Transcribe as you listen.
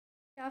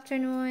Good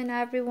afternoon,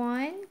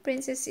 everyone.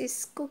 Princess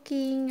is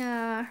cooking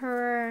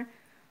her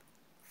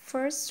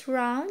first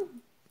round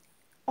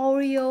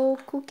Oreo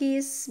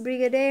cookies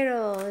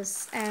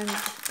brigadeiros. And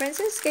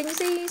Princess, can you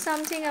say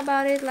something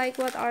about it? Like,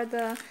 what are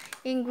the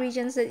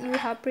ingredients that you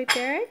have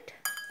prepared?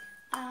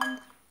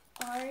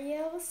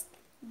 Oreos,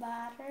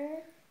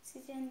 butter,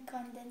 seasoned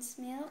condensed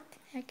milk.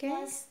 Okay.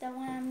 Plus the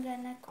one I'm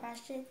gonna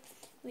crush it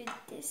with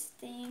this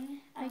thing.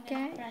 I'm Okay.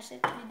 gonna crush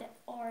it with the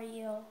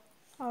Oreo.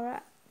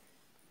 Alright.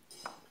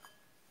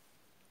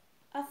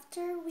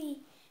 After we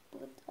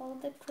put all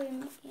the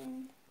cream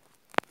in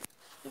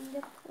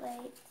the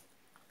plate,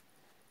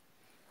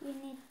 we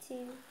need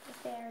to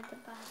prepare the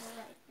batter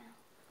right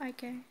now.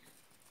 Okay.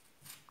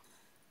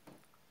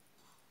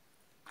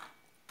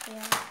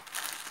 Yeah.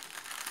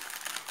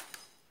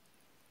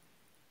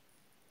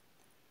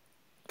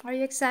 Are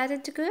you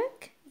excited to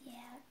cook?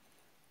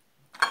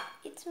 Yeah.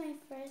 It's my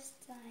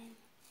first time.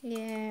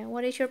 Yeah.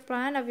 What is your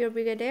plan of your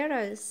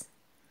brigadeiros?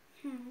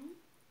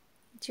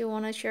 Do you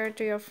want to share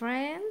to your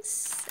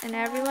friends and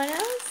everyone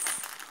else?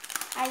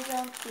 I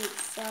don't think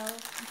so.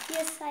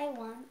 Yes, I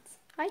want.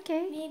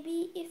 Okay.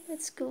 Maybe if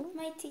That's cool.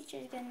 my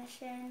teacher's gonna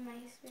share in my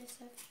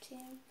research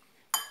team,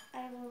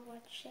 I will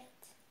watch it.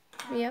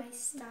 How Yep. I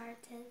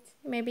started.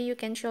 Maybe you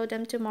can show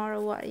them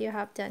tomorrow what you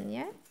have done,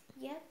 yeah?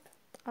 Yep.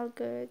 All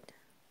good.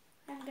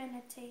 I'm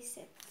gonna taste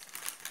it.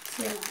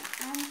 Yep.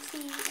 My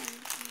auntie and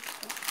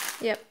uncle.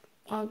 Yep.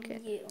 All And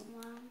good. you,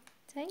 Mom.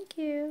 Thank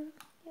you.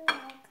 You're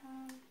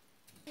welcome.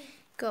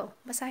 Go.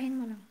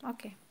 Basahin mo lang.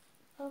 Okay.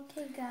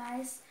 Okay,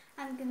 guys.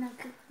 I'm gonna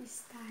cook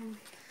this time.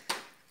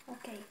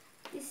 Okay.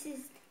 This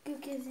is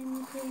cookies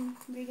and cream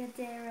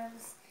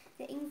brigadeiros.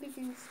 The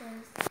ingredients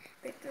is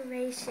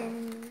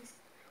preparations.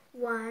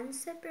 1.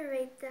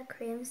 Separate the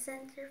cream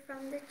center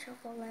from the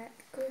chocolate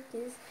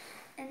cookies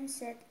and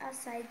set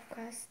aside.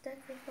 Crust the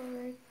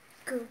chocolate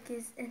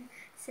cookies and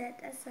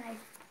set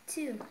aside.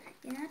 2.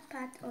 In a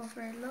pot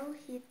over low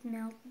heat,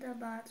 melt the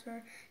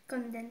butter,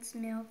 condensed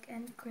milk,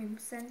 and cream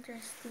center,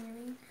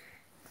 stirring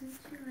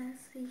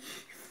continuously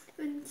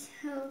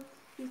until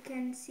you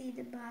can see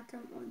the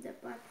bottom of the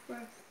pot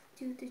for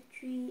 2 to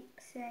 3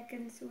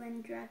 seconds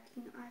when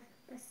dragging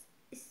a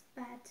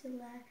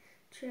spatula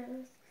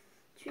through.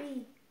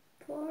 3.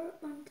 Pour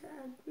onto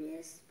a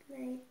greased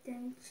plate,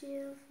 then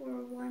chill for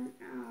 1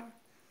 hour.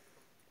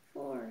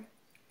 4.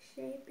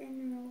 Shape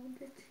and roll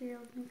the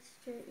chilled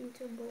mixture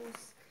into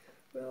balls.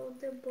 Roll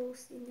the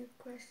balls in the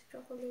crushed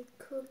chocolate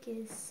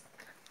cookies.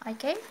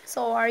 Okay.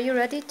 So are you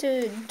ready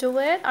to do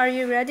it? Are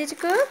you ready to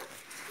cook?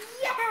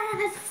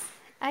 Yes!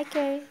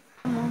 Okay.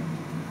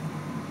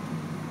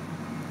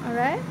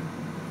 Alright.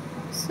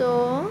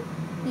 So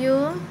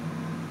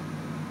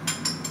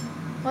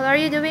what are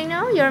you doing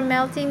now? You're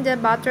melting the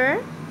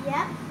butter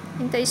Yep.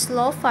 into a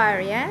slow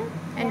fire, yeah?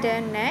 And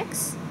Yeah. then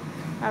next.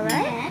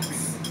 Alright.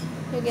 Next,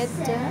 You get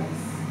the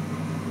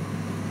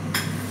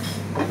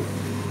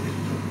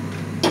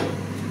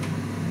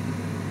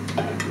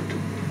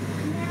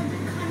now the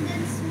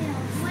condensed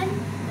milk. When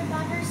the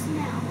butter's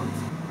melt,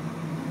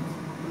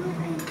 put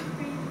in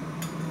cream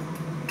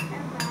the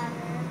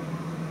butter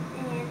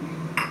and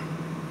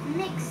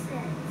mix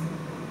it.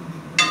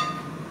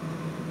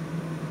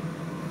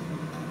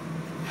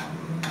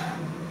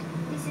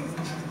 This is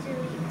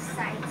really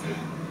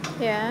exciting.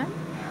 yeah.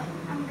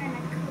 I'm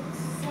gonna cook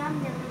some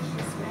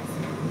delicious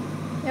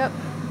recipe. Yep.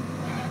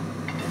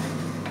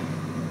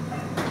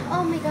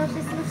 Oh my gosh,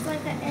 this looks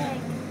like an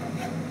egg.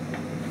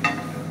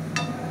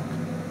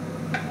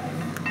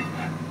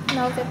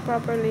 Melt it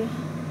properly.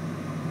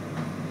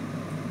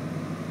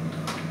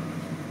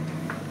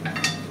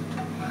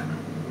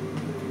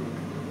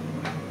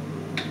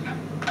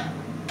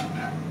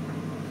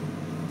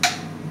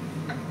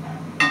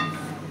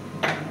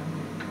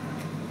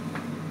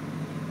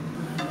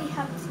 We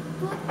have to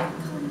put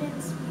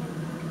condensed milk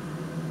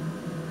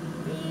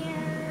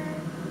there.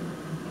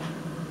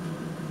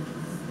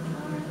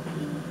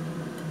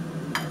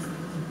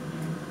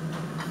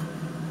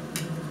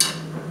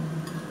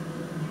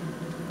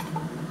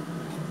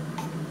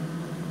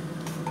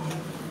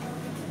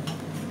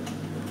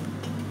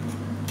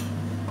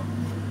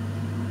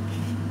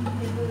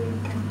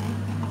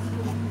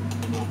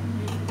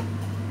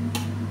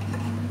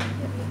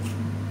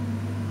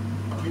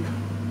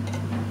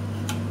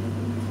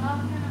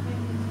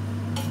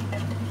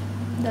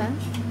 Done.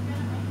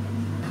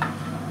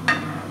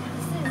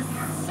 This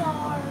is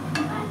sour.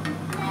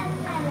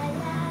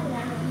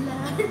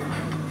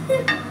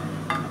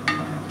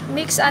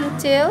 Mix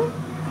until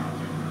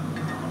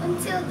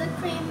Until the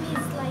cream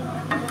is like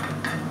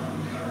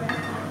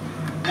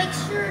make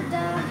sure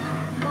the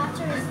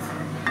butter is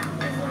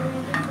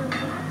ready for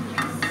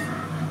cookies.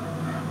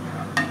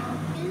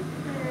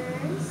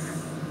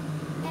 First,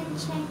 and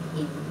check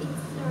if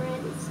it's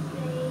already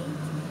sprayed.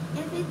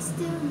 If it's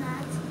still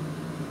not,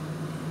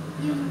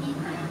 you need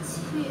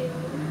to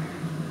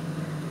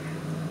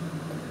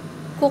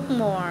cook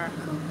more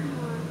cook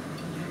more.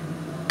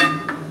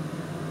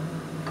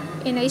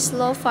 in a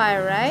slow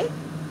fire, right?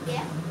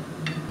 Yeah.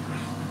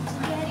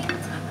 Getting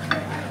thicker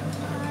at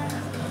times.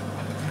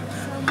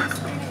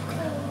 So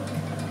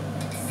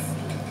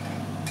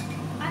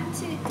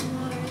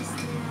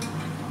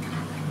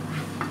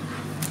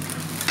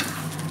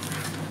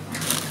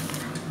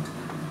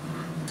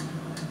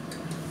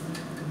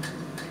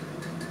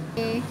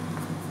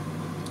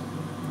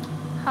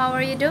How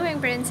are you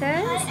doing,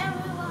 princess? Hi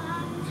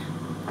everyone.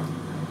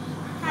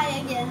 Hi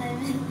again. I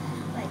mean,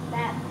 like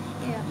that.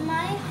 Yeah.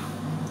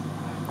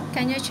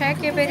 Can you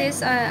check if it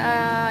is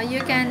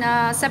you can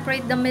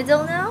separate the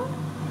middle now?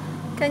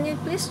 Can you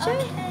please check?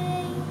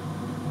 Okay.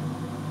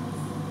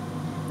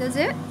 Does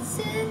it?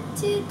 Sit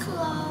too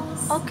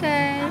close.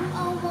 Okay. I'm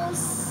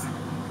almost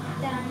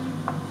done.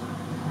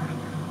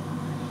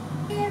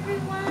 Hey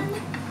everyone.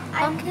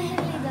 I'm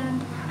nearly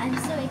done. I'm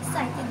so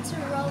excited to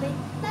roll it.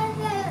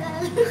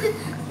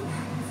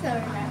 Sorry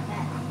about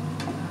that.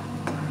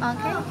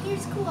 Okay. Oh,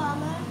 here's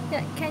koala.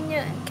 Yeah,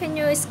 can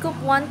you scoop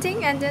one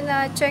thing and then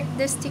check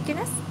the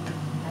stickiness?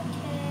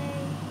 Okay.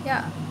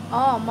 Yeah.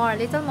 Oh, more,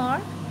 little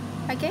more.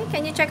 Okay.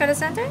 Can you check at the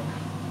center?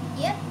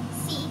 Yep.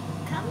 See,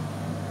 come.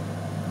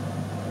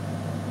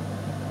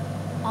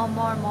 Oh,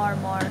 more.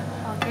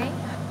 Okay.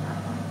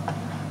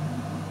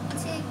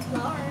 Too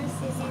close,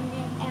 isn't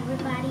it,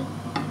 everybody?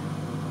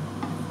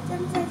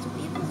 Sometimes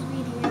people's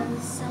video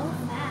is so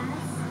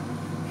fast.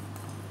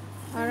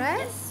 All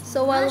right. Just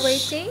So while mush.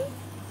 waiting,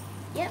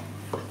 Yep.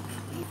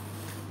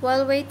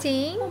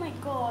 Oh my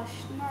gosh,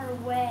 no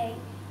way.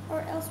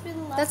 Or else we'll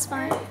last. that's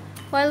fine.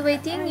 While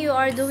waiting, you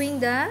are doing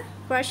the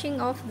crushing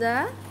of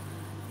the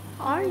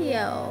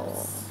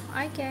Oreo.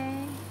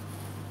 Okay.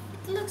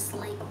 It looks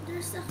like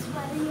there's a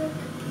Oreo.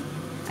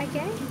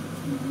 Okay.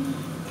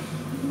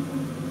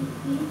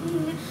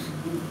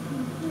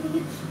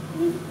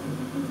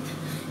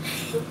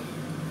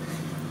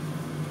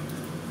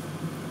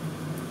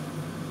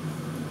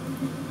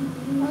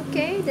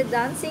 Okay, the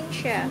dancing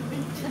chef.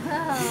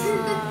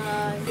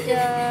 Good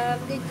job.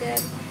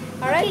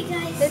 Alright, Okay,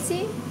 guys. let's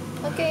see.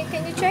 Okay,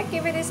 can you check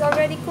if it is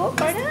already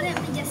cooked or not?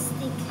 Let me just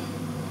stick.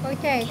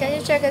 Okay, can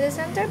you check at the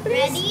center, please?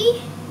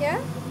 Ready? Yeah?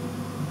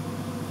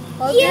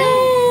 Okay.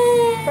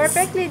 Yes!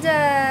 Perfectly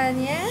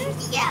done, yeah?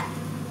 Yep.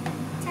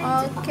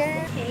 Time to Okay.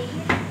 off the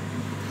cake.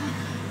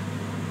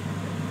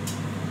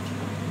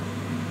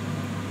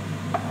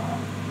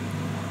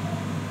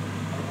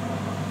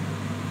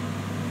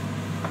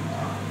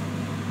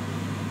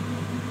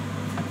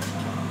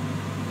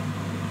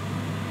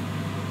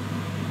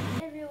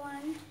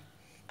 Everyone,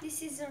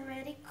 this is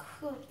already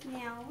cooked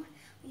now.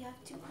 We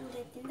have to put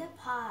it in the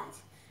pot.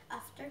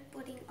 After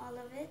putting all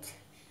of it,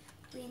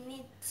 we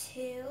need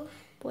to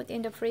Put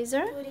in the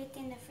freezer put it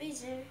in the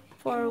freezer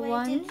for and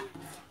wait it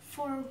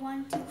for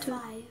 1 to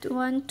 5.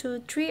 1 to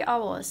 3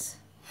 hours.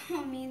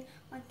 I mean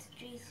 1 to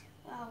 3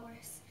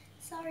 hours.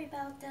 Sorry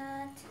about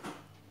that.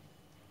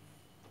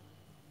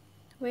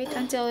 Wait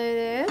until it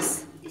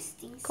is This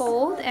thing's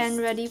cold so and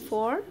ready sticky.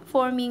 for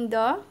forming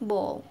the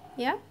ball.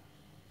 Yeah?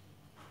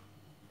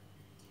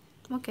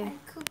 Okay.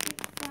 I cook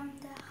it from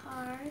the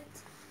heart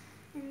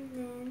and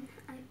then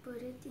I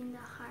put it in the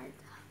heart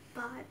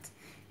pot.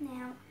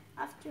 Now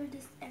after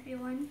this,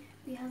 everyone,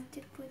 we have to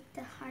put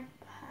the heart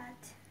pot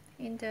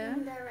In the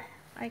in the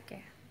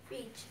okay.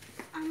 fridge.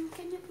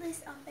 Can you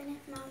please open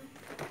it, Mom?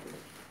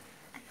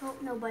 I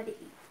hope nobody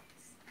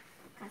eats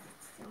because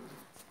it's so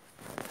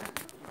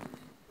hot.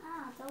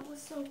 Ah, that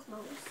was so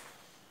close.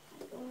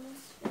 I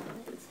almost fell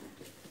it.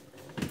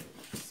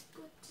 Just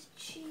put the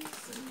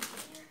cheese in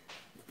there.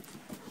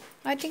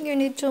 I think you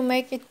need to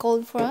make it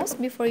cold for us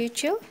before you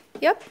chill.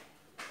 Yep.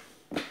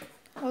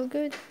 All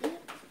good.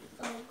 Yep,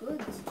 all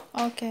good.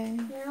 Okay.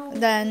 Now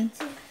Then,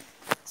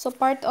 so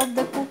part of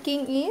the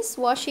cooking is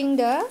washing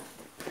the,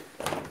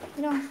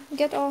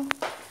 get all.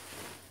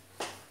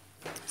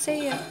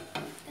 Say it.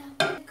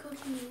 the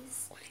cooking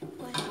is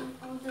washing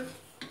all the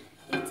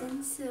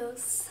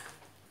utensils.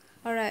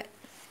 All right.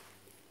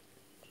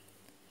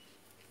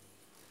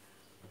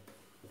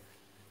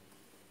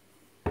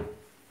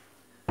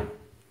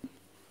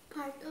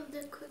 Part of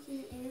the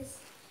cooking is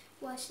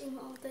washing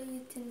all the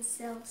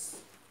utensils.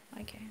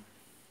 Okay.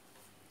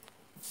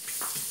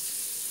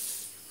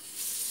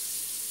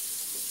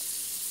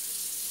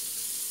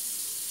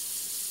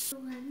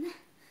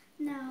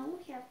 Now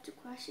we have to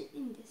crush it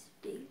in this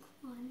big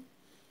one.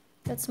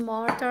 That's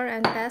mortar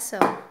and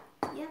pestle.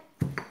 Yep.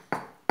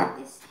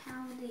 This is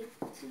how they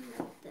do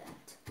like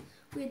that.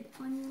 With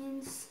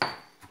onions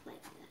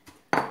like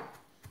that.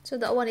 So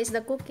that one is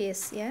the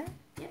cookies, yeah?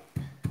 Yep.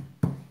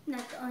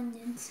 Not the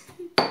onions.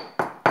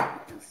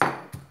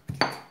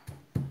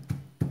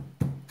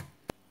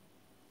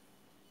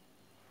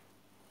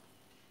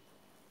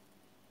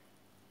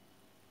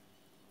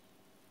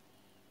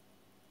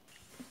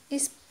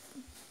 Is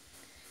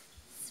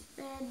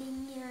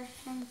Spreading your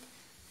hand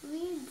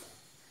with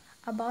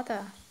a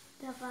butter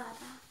the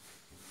butter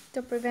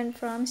to prevent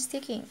from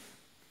sticking.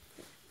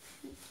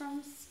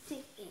 from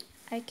sticking.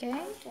 Okay.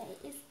 Okay,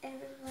 is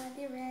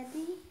everybody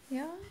ready?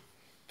 Yeah.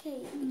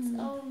 Okay, it's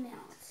all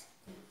melt.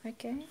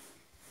 Okay.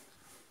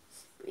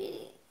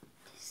 Spread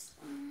this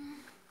one.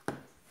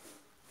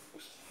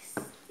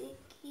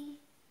 Sticky.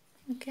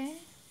 Okay.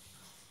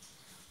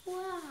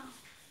 Wow.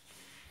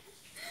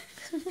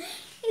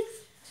 It's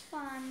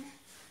fun.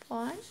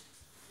 One.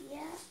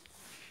 Yeah.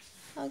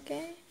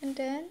 Okay. And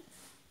then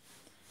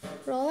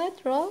roll it.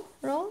 Roll.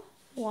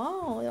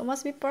 Wow, that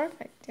must be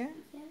perfect. Yeah.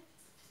 Yeah.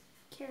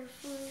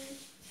 Carefully.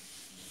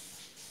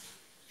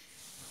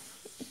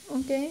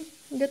 Okay,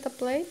 get a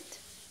plate.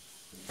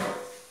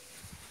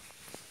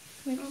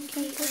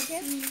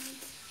 Okay,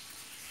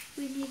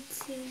 we need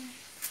to...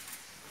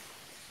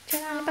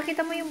 Tiyan,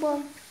 ipakita mo yung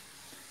bowl.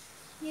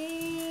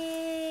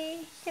 Yay!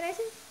 Can I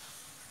see?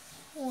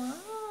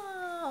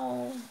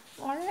 Wow!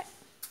 Alright.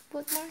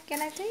 Put more.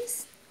 Can I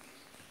taste?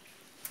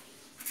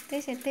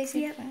 Taste it, taste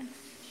it. Yep.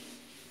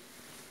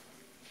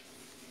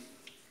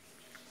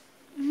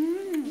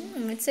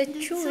 It's a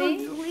It's chewy.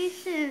 so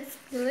delicious.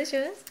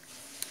 Delicious.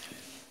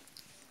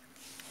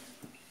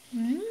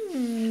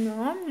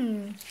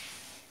 Yum.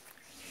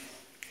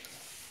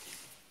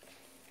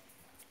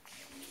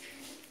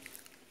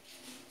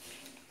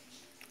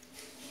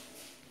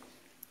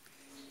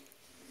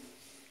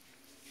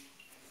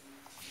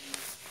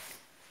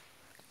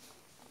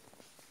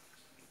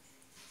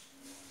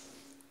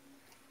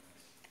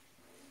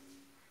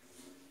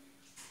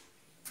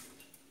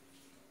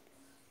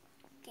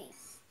 Okay.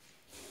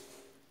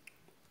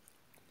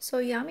 So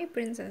yummy,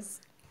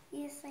 princess.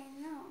 Yes, I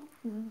know.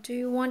 Do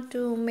you want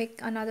to make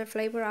another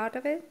flavor out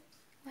of it?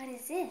 What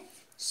is it?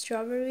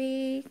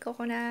 Strawberry,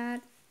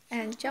 coconut,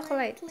 and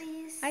chocolate.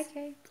 Please.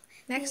 Okay.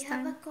 Next They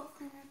have time. a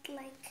coconut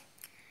like...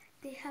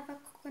 They have a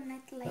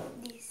coconut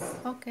like this.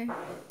 Okay.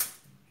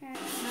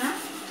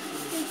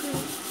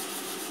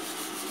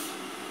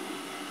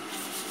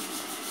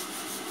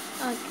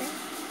 Okay.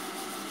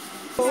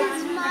 This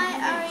is my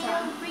Oreo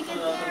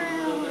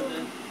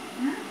Brigadeiro.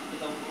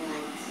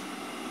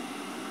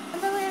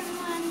 Hello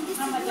everyone, this is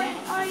my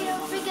Oreo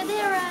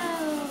Brigadeiro.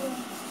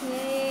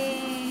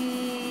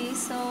 Yay!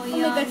 So Oh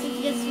yummy. my gosh, it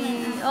just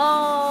went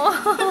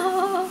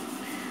Oh.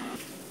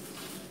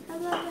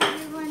 Hello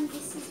everyone,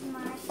 this is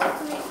my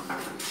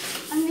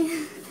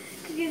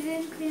cookies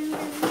and cream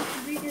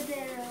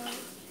Brigadeiro.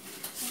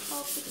 I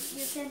hope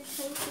you can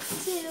taste it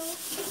too.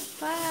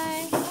 Bye.